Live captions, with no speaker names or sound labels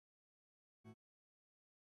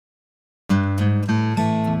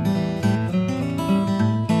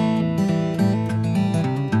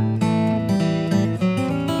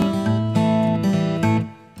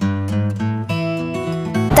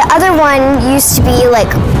older one used to be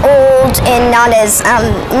like old and not as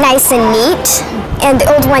nice and neat. And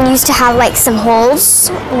the old one used to have like some holes.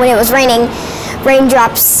 When it was raining,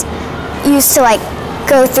 raindrops used to like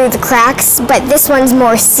go through the cracks, but this one's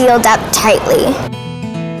more sealed up tightly.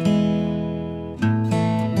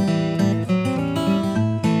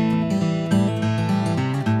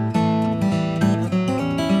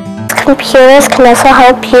 Computers can also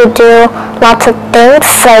help you do lots of things,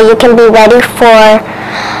 so you can be ready for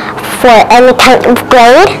any kind of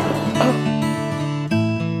grade.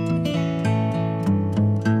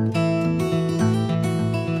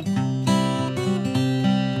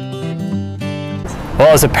 Well,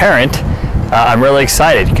 as a parent, I'm really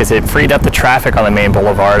excited because it freed up the traffic on the main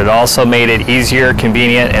boulevard. It also made it easier,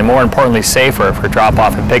 convenient, and more importantly safer for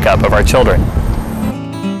drop-off and pickup of our children.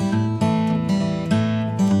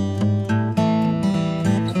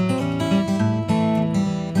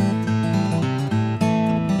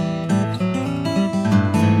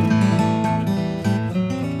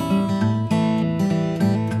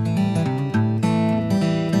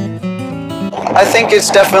 I think it's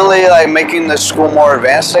definitely like making the school more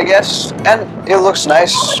advanced, I guess, and it looks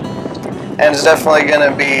nice, and it's definitely going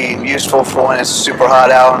to be useful for when it's super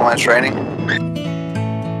hot out and when it's raining.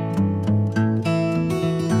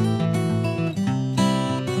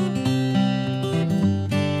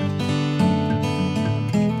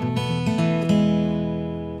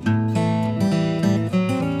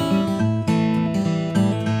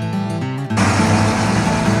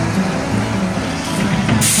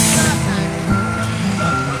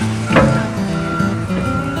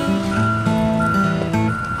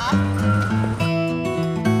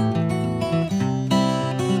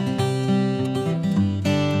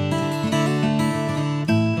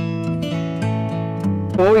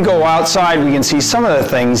 When we go outside, we can see some of the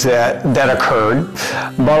things that occurred,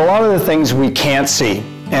 but a lot of the things we can't see.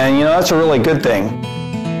 And you know, that's a really good thing.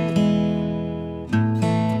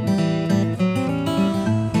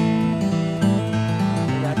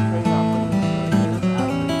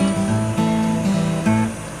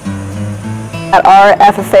 Our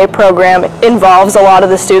FFA program involves a lot of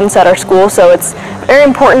the students at our school, so it's very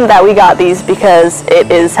important that we got these because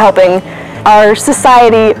it is helping our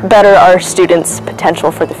society better our students'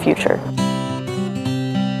 potential for the future.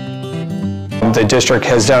 The district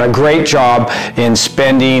has done a great job in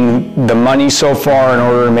spending the money so far in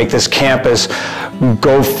order to make this campus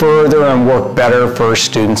go further and work better for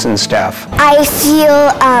students and staff. I feel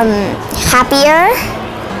happier,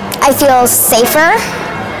 I feel safer,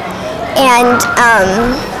 and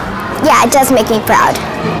yeah, it does make me proud.